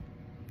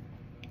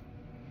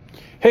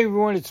Hey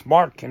everyone, it's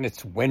Mark, and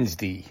it's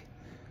Wednesday,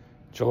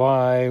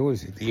 July, what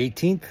is it, the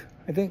 18th,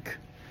 I think?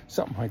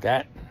 Something like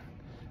that.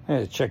 I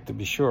had to check to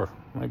be sure.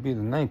 Might be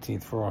the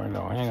 19th for all I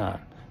know. Hang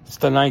on. It's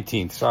the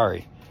 19th,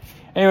 sorry.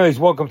 Anyways,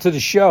 welcome to the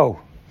show.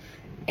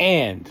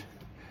 And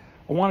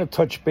I want to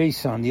touch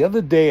base on, the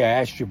other day I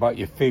asked you about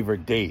your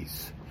favorite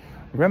days.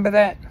 Remember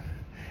that?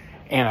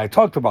 And I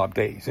talked about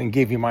days and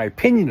gave you my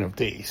opinion of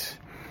days.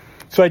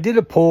 So I did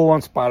a poll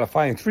on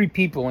Spotify and 3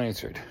 people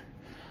answered.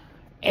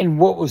 And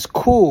what was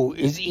cool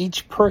is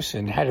each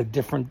person had a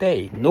different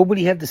day.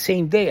 Nobody had the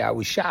same day. I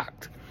was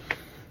shocked.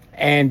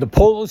 And the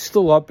poll is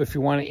still up if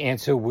you want to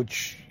answer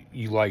which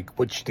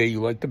day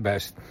you like the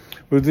best.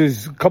 But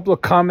there's a couple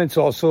of comments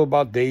also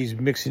about days,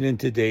 mixing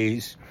into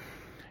days.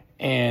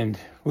 And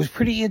it was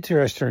pretty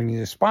interesting, the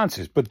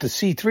responses. But to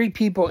see 3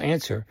 people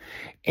answer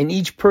and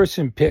each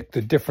person picked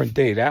a different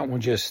day, that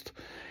one just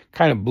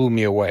kind of blew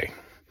me away.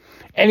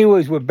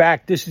 Anyways, we're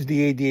back. This is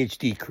the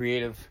ADHD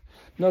Creative.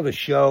 Another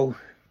show.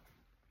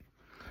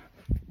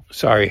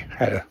 Sorry,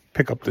 had to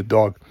pick up the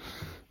dog.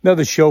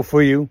 Another show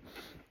for you.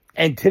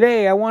 And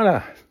today I want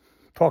to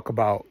talk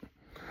about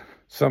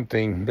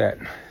something that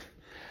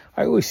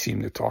I always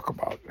seem to talk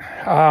about,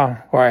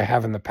 or I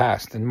have in the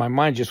past. And my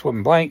mind just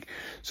went blank.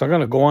 So I'm going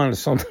to go on to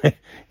something.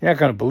 You're not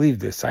going to believe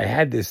this. I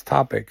had this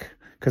topic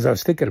because I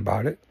was thinking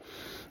about it.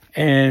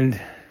 And,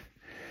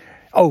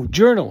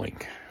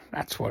 journaling.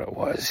 That's what it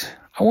was.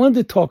 I wanted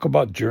to talk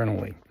about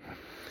journaling.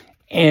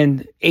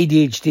 And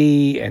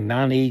ADHD and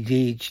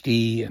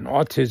non-ADHD and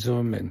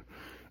autism and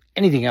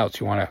anything else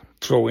you want to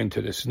throw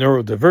into this,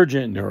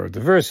 neurodivergent,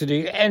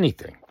 neurodiversity,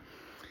 anything.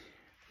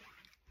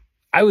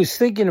 I was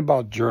thinking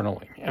about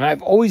journaling, and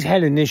I've always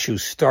had an issue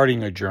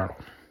starting a journal.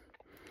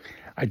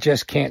 I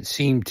just can't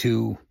seem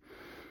to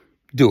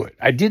do it.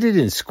 I did it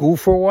in school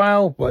for a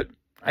while, but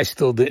I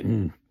still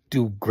didn't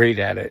do great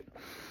at it.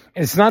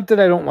 And it's not that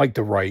I don't like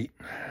to write.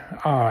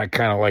 I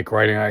kind of like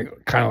writing. I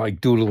kind of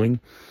like doodling.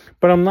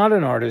 But I'm not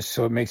an artist,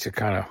 so it makes it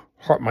kind of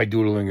hard. My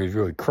doodling is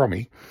really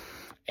crummy.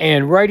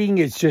 And writing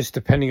is just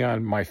depending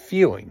on my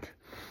feeling.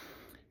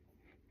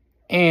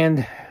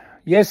 And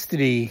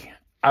yesterday,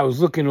 I was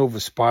looking over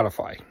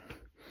Spotify.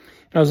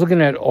 And I was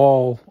looking at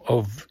all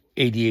of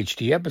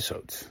ADHD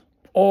episodes,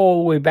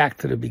 all the way back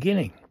to the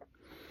beginning.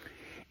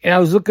 And I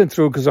was looking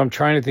through because I'm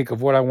trying to think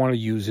of what I want to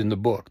use in the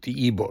book,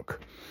 the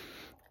ebook.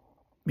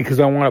 Because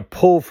I want to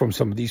pull from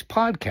some of these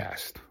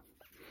podcasts.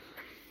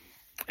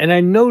 And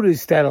I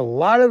noticed that a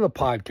lot of the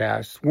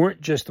podcasts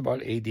weren't just about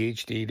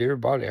ADHD. They're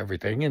about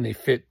everything, and they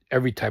fit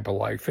every type of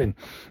life. And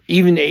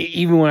even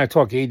when I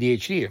talk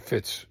ADHD, it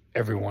fits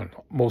everyone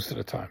most of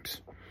the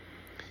times.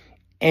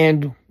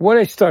 And what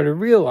I started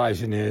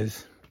realizing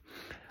is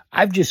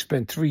I've just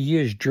spent 3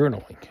 years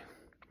journaling.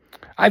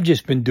 I've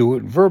just been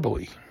doing it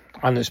verbally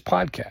on this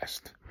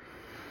podcast.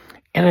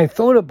 And I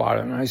thought about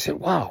it, and I said,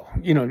 wow,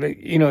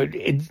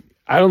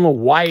 I don't know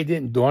why it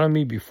didn't dawn on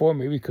me before,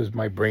 maybe because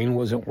my brain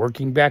wasn't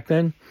working back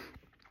then,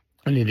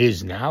 and it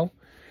is now.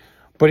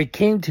 But it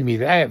came to me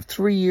that I have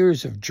 3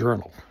 years of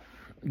journal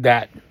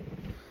that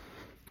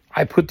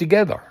I put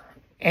together,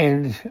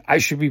 and I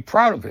should be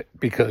proud of it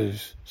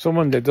because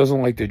someone that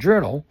doesn't like to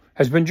journal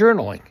has been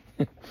journaling.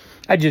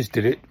 I just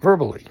did it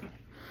verbally.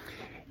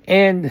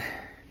 And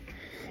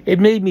it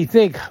made me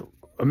think,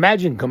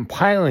 imagine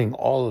compiling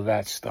all of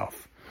that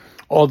stuff.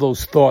 All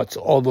those thoughts,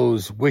 all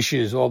those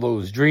wishes, all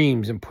those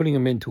dreams, and putting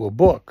them into a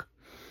book,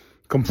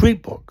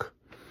 complete book.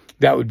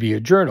 That would be a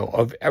journal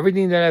of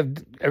everything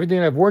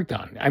I've worked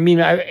on. I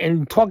mean,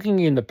 and talking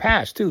in the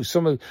past too,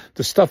 some of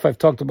the stuff I've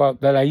talked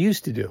about that I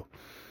used to do,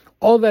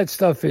 all that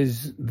stuff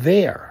is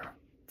there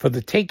for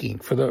the taking,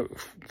 for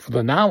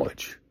the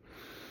knowledge.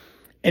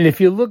 And if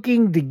you're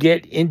looking to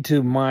get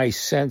into my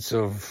sense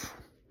of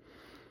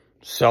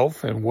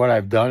self and what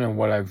I've done and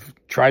what I've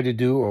tried to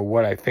do or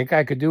what I think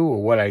I could do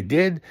or what I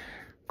did,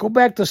 go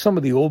back to some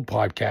of the old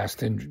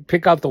podcasts and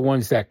pick out the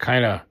ones that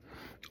kind of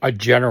are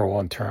general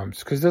in terms,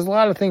 because there's a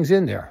lot of things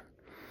in there.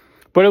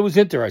 But it was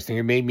interesting.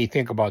 It made me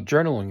think about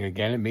journaling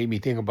again. It made me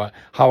think about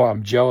how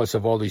I'm jealous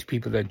of all these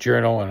people that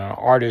journal and are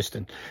artists,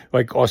 and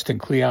like Austin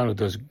Kleon who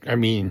does. I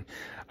mean,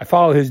 I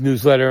follow his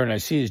newsletter and I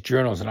see his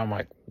journals and I'm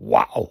like,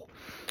 wow,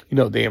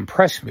 they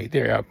impress me.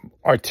 They're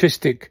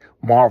artistic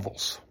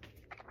marvels.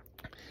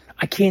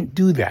 I can't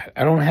do that.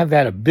 I don't have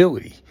that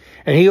ability.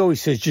 And he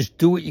always says, just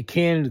do what you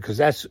can because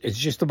it's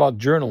just about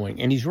journaling.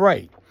 And he's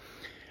right.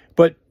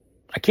 But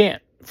I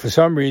can't. For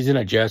some reason,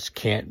 I just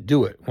can't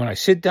do it. When I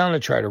sit down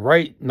and try to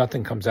write,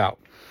 nothing comes out.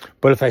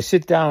 But if I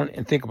sit down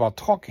and think about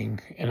talking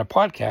in a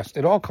podcast,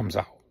 it all comes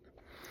out.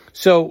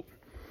 So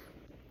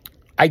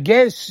I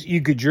guess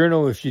you could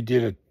journal if you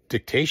did a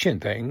dictation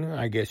thing.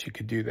 I guess you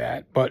could do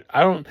that. But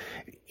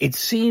it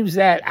seems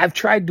that I've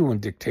tried doing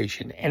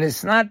dictation, and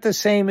it's not the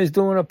same as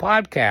doing a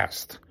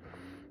podcast.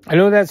 I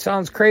know that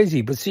sounds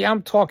crazy, but see,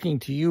 I'm talking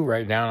to you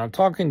right now, and I'm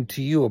talking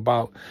to you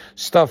about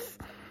stuff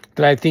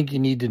that I think you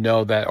need to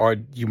know or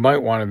you might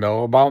want to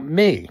know about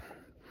me.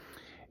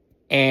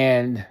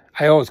 And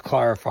I always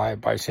clarify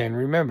it by saying,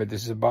 remember,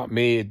 this is about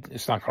me.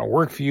 It's not going to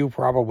work for you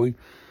probably,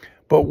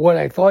 But what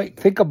I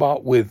think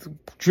about with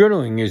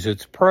journaling is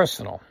it's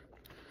personal.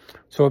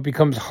 So it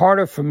becomes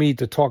harder for me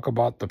to talk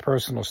about the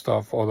personal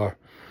stuff or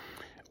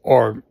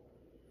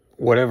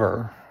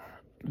whatever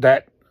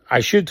that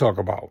I should talk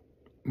about.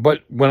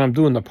 But when I'm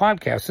doing the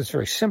podcast, it's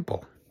very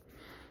simple,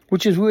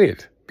 which is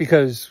weird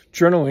because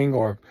journaling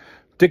or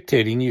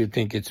dictating, you'd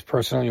think it's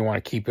personal. You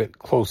want to keep it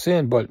close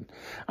in, but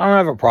I don't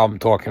have a problem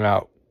talking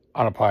out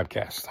on a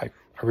podcast. I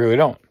really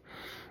don't.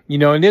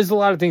 And there's a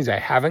lot of things I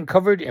haven't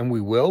covered, and we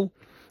will.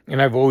 And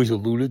I've always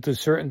alluded to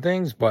certain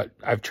things, but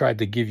I've tried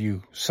to give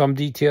you some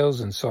details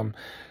and some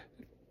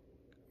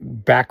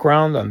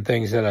background on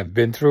things that I've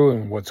been through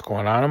and what's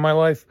going on in my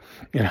life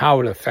and how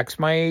it affects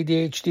my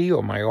ADHD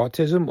or my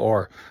autism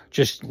or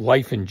just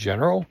life in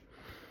general.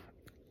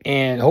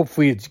 And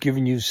hopefully it's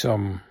given you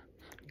some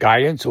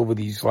guidance over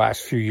these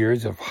last few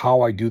years of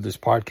how I do this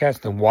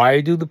podcast and why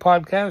I do the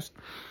podcast.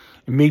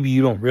 Maybe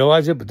you don't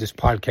realize it, but this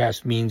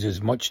podcast means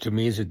as much to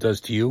me as it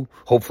does to you.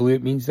 Hopefully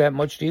it means that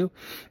much to you.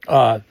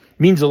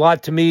 Means a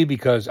lot to me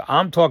because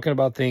I'm talking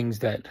about things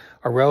that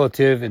are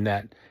relative and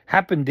that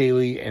happen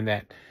daily and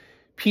that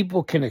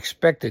people can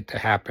expect it to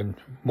happen,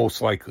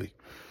 most likely.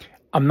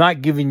 I'm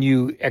not giving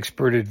you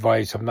expert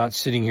advice. I'm not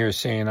sitting here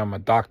saying I'm a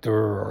doctor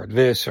or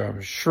this or I'm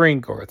a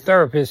shrink or a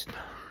therapist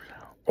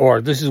or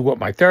this is what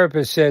my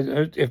therapist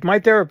said. If my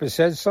therapist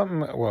says something,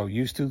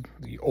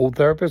 the old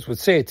therapist would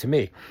say it to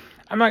me.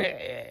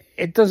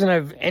 It doesn't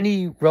have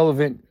any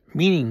relevant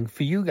meaning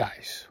for you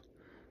guys.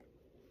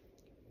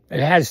 It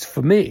has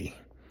for me.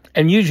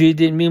 And usually it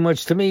didn't mean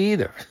much to me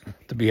either,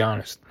 to be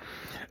honest.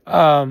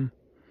 And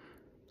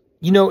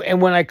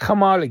when I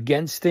come out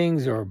against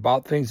things or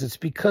about things, it's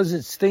because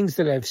it's things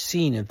that I've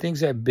seen and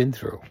things I've been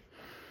through.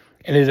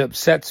 And it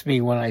upsets me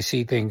when I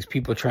see things,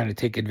 people trying to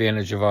take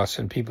advantage of us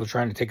and people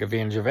trying to take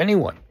advantage of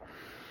anyone.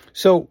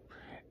 So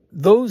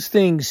those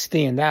things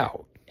stand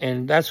out.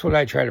 And that's what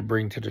I try to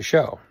bring to the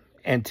show.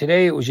 And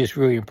today it was just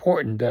really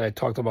important that I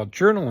talked about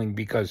journaling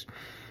because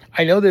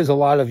I know there's a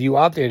lot of you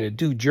out there that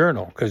do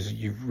journal because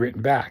you've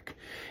written back.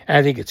 And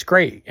I think it's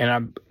great.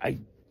 And I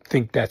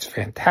think that's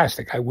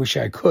fantastic. I wish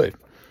I could.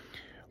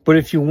 But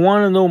if you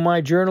want to know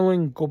my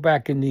journaling, go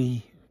back in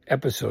the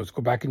episodes,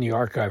 go back in the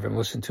archive and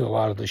listen to a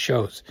lot of the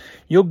shows.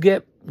 You'll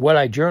get what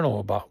I journal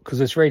about because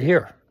it's right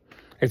here.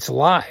 It's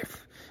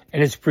live.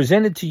 And it's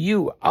presented to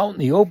you out in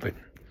the open.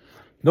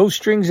 No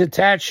strings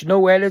attached,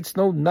 no edits,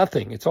 no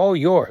nothing. It's all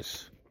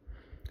yours.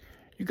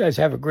 You guys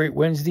have a great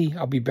Wednesday.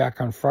 I'll be back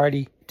on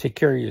Friday. Take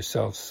care of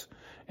yourselves.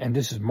 And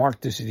this is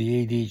Mark. This is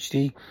the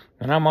ADHD.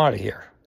 And I'm out of here.